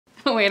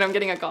Wait, I'm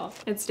getting a call.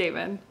 It's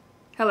David.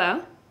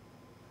 Hello?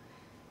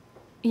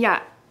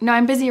 Yeah, no,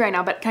 I'm busy right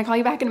now, but can I call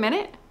you back in a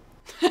minute?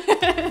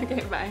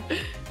 Okay, bye.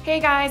 Hey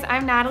guys,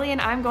 I'm Natalie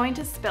and I'm going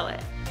to spill it.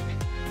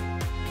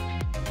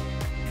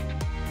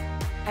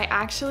 I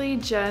actually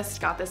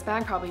just got this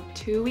bag probably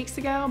 2 weeks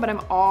ago, but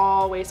I'm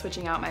always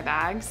switching out my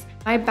bags.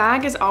 My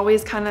bag is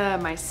always kind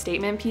of my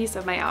statement piece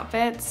of my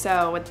outfit,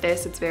 so with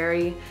this, it's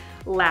very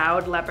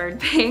loud leopard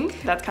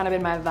pink. That's kind of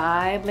been my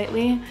vibe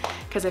lately,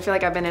 because I feel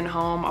like I've been in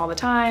home all the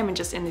time and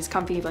just in these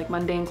comfy, like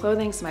mundane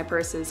clothing, so my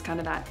purse is kind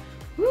of that,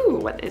 ooh,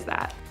 what is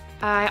that?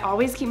 I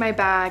always keep my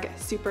bag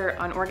super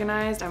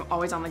unorganized. I'm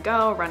always on the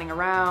go, running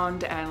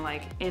around, and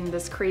like in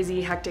this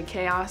crazy hectic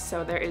chaos,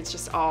 so there is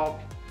just all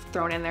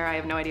thrown in there. I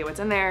have no idea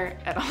what's in there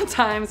at all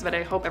times, but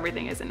I hope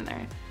everything is in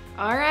there.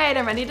 All right,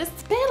 I'm ready to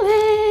spill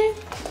it.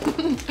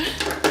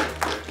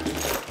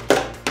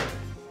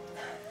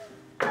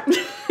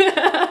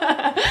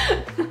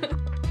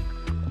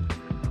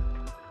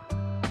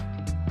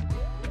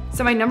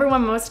 So my number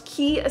one most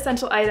key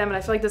essential item, and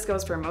I feel like this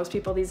goes for most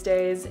people these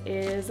days,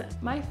 is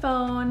my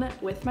phone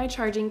with my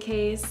charging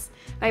case.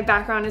 My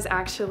background is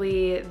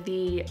actually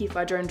the Heath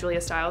Ledger and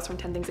Julia Stiles from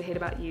 10 Things I Hate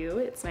About You.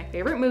 It's my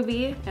favorite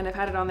movie, and I've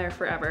had it on there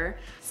forever.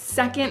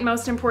 Second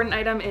most important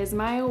item is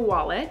my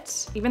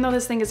wallet. Even though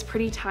this thing is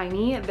pretty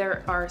tiny,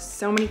 there are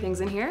so many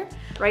things in here.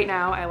 Right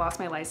now, I lost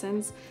my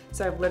license,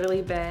 so I've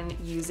literally been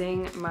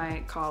using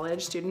my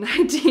college student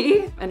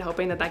ID and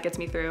hoping that that gets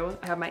me through.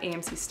 I have my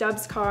AMC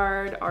Stubbs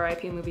card,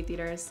 RIP movie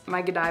theaters,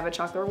 my Godiva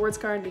chocolate rewards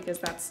card because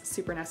that's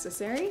super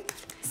necessary,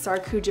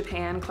 Sarku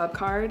Japan club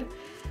card.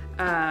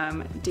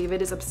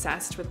 David is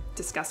obsessed with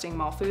disgusting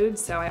mall food,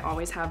 so I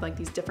always have like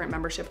these different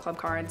membership club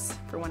cards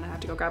for when I have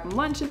to go grab him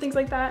lunch and things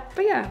like that.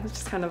 But yeah, it's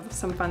just kind of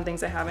some fun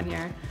things I have in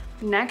here.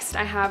 Next,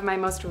 I have my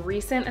most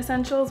recent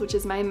essentials, which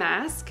is my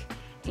mask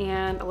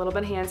and a little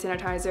bit of hand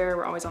sanitizer.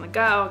 We're always on the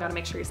go, gotta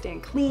make sure you're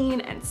staying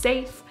clean and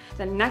safe.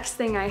 The next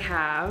thing I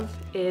have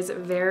is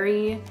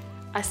very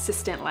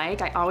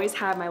assistant-like. I always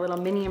have my little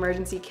mini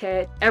emergency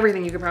kit,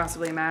 everything you could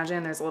possibly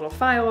imagine. There's a little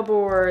file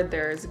board,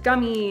 there's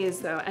gummies,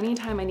 so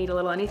anytime I need a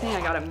little anything,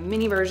 I got a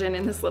mini version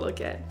in this little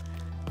kit.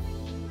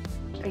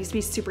 I used to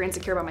be super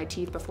insecure about my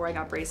teeth before I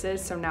got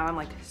braces, so now I'm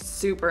like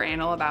super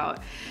anal about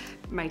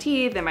my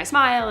teeth and my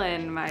smile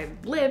and my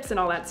lips and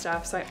all that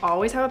stuff. So I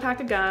always have a pack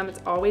of gum. It's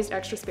always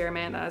extra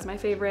spearmint. That is my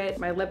favorite.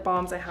 My lip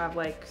balms, I have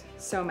like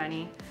so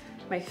many.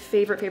 My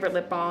favorite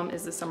lip balm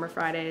is the Summer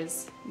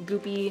Fridays.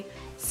 Goopy,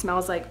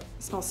 smells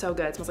so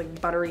good. It smells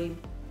like buttery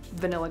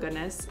vanilla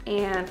goodness.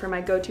 And for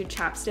my go-to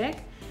chapstick,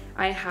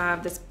 I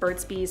have this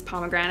Burt's Bees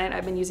pomegranate.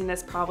 I've been using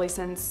this probably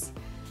since,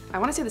 I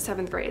wanna say the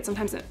 7th grade,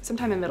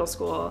 sometime in middle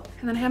school.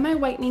 And then I have my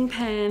whitening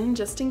pen,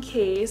 just in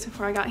case.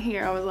 Before I got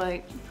here, I was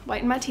like,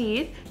 whiten my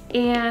teeth.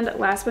 And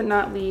last but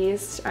not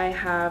least, I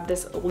have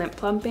this Lip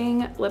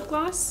Plumping lip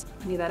gloss.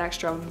 I need that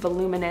extra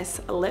voluminous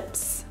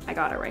lips. I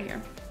got it right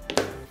here.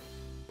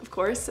 Of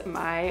course,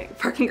 my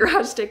parking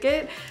garage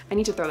ticket. I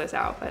need to throw this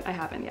out, but I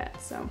haven't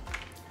yet, so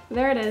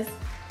there it is.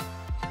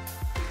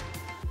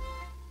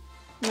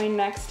 My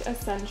next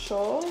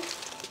essential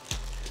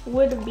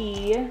would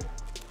be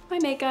my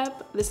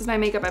makeup. This is my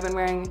makeup I've been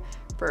wearing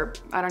for,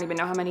 I don't even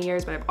know how many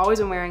years, but I've always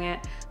been wearing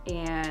it,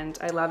 and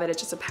I love it. It's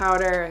just a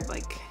powder.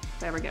 Like,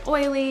 if I ever get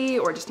oily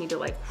or just need to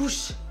like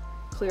whoosh,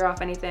 clear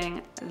off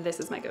anything, this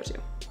is my go-to.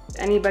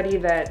 Anybody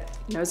that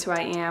knows who I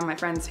am, my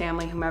friends,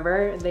 family,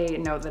 whomever, they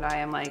know that I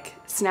am like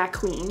snack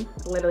queen.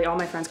 Literally all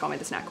my friends call me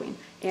the snack queen.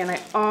 And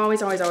I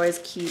always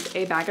keep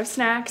a bag of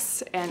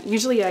snacks, and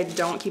usually I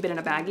don't keep it in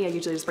a baggie. I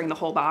usually just bring the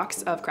whole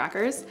box of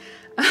crackers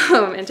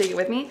and take it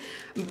with me.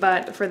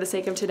 But for the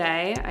sake of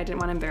today, I didn't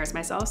want to embarrass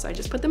myself, so I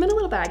just put them in a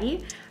little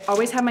baggie.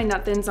 Always have my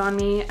nut thins on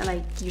me, and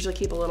I usually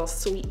keep a little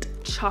sweet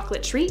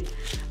chocolate treat.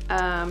 So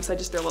I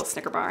just throw a little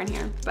Snickers bar in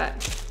here.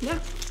 But yeah,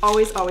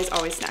 always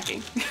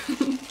snacking.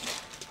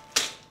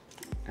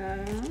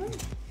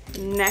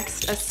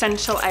 Next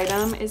essential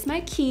item is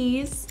my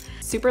keys.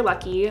 Super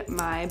lucky,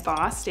 my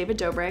boss, David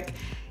Dobrik,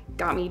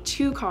 got me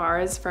 2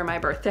 cars for my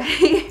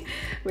birthday,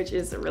 which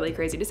is really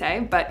crazy to say,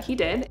 but he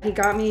did. He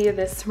got me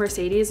this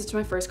Mercedes, it's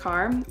my first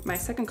car. My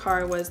second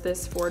car was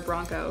this Ford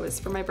Bronco. It was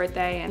for my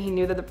birthday, and he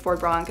knew that the Ford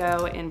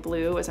Bronco in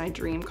blue was my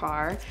dream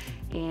car.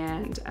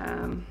 And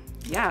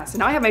yeah, so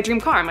now I have my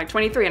dream car. I'm like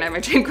 23 and I have my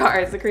dream car.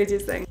 It's the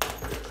craziest thing.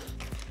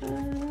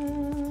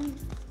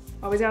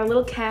 Always got a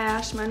little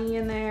cash money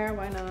in there,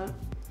 why not?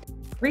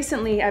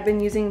 Recently, I've been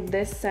using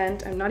this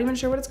scent. I'm not even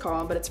sure what it's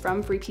called, but it's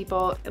from Free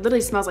People. It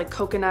literally smells like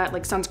coconut,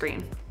 like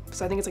sunscreen.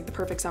 So I think it's like the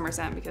perfect summer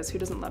scent because who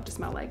doesn't love to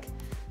smell like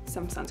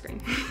some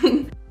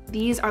sunscreen?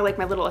 These are like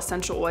my little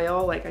essential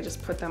oil, like I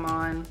just put them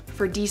on.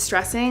 For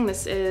de-stressing,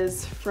 this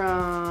is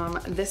from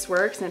This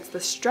Works, and it's the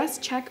Stress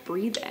Check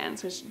Breathe In.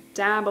 So just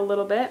dab a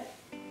little bit.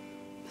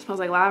 It smells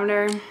like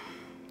lavender.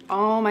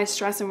 All my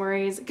stress and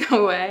worries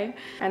go away.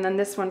 And then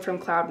this one from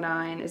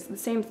Cloud9 is the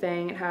same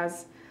thing. It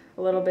has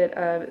a little bit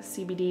of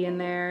CBD in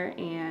there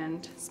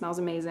and smells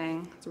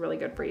amazing. It's really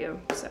good for you,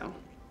 so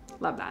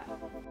love that.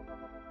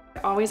 I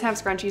always have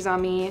scrunchies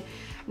on me.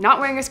 I'm not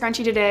wearing a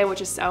scrunchie today,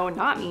 which is so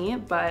not me,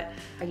 but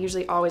I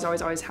usually always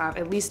have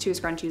at least 2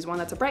 scrunchies, one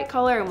that's a bright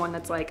color and one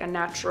that's like a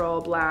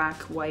natural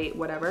black, white,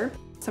 whatever.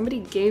 Somebody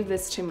gave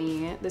this to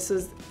me.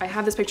 I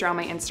have this picture on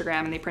my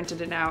Instagram and they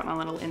printed it out on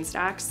little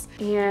Instax.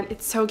 And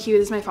it's so cute.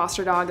 This is my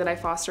foster dog that I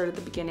fostered at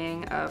the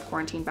beginning of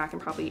quarantine back in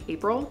probably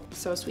April.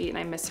 So sweet and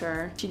I miss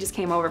her. She just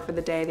came over for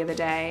the day the other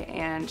day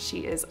and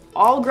she is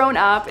all grown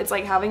up. It's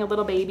like having a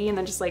little baby and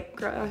then just like,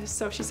 she's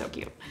so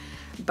cute.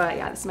 But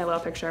yeah, this is my little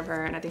picture of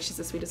her and I think she's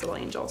the sweetest little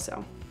angel,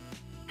 so.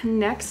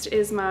 Next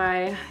is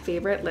my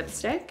favorite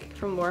lipstick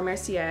from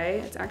Mercier.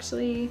 It's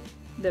actually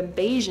the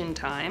Beijing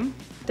Time.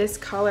 This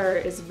color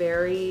is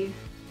very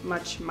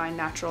much my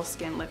natural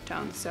skin lip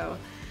tone, so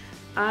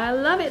I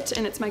love it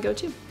and it's my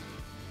go-to.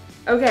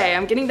 Okay,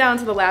 I'm getting down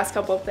to the last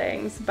couple of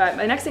things, but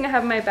the next thing I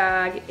have in my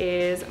bag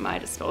is my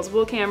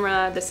disposable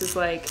camera. This is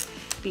like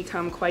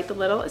become quite the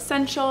little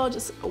essential.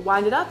 Just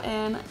wind it up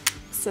and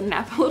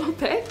snap a little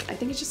pic. I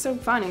think it's just so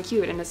fun and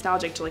cute and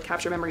nostalgic to like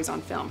capture memories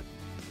on film.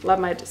 Love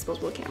my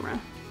disposable camera.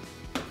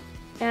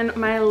 And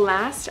my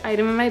last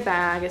item in my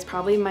bag is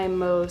probably my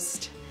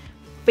most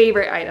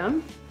favorite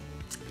item.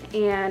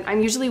 And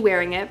I'm usually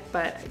wearing it,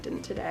 but I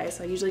didn't today.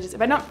 So I usually just,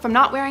 if I'm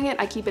not wearing it,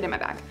 I keep it in my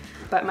bag.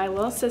 But my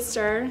little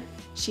sister,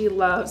 she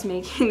loves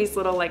making these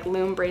little like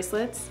loom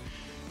bracelets.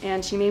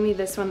 And she made me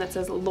this one that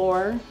says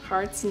Lore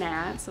Hearts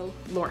Nat. So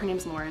her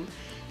name's Lauren.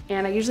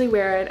 And I usually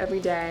wear it every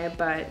day,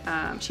 but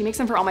she makes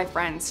them for all my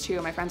friends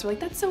too. My friends were like,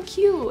 that's so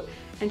cute.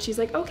 And she's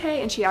like,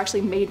 okay. And she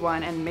actually made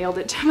one and mailed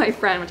it to my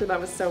friend, which I thought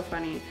was so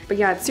funny. But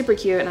yeah, it's super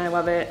cute and I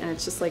love it. And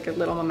it's just like a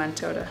little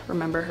memento to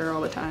remember her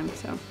all the time.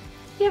 So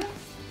yeah,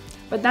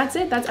 but that's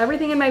it. That's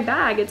everything in my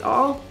bag. It's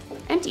all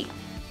empty.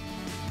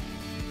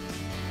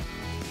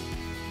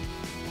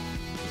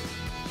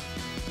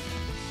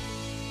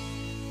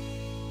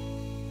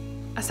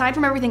 Aside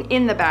from everything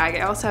in the bag,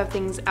 I also have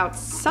things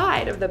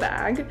outside of the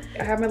bag.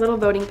 I have my little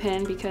voting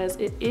pin because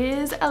it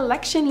is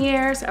election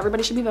year, so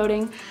everybody should be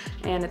voting,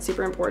 and it's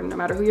super important. No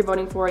matter who you're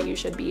voting for, you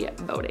should be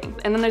voting.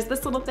 And then there's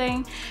this little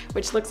thing,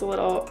 which looks a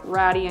little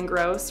ratty and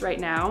gross right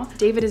now.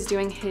 David is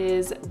doing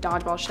his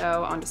dodgeball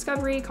show on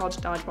Discovery called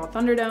Dodgeball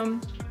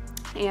Thunderdome.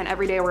 And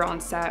every day we're on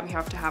set, we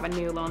have to have a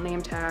new little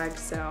name tag.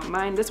 So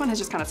this one has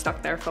just kind of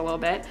stuck there for a little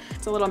bit.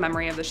 It's a little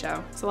memory of the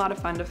show. It's a lot of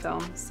fun to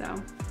film, so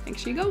make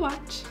sure you go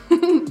watch.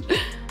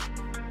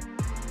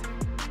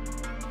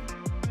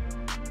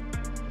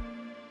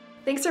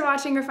 Thanks for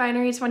watching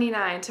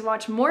Refinery29. To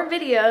watch more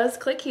videos,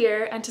 click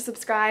here, and to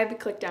subscribe,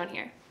 click down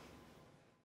here.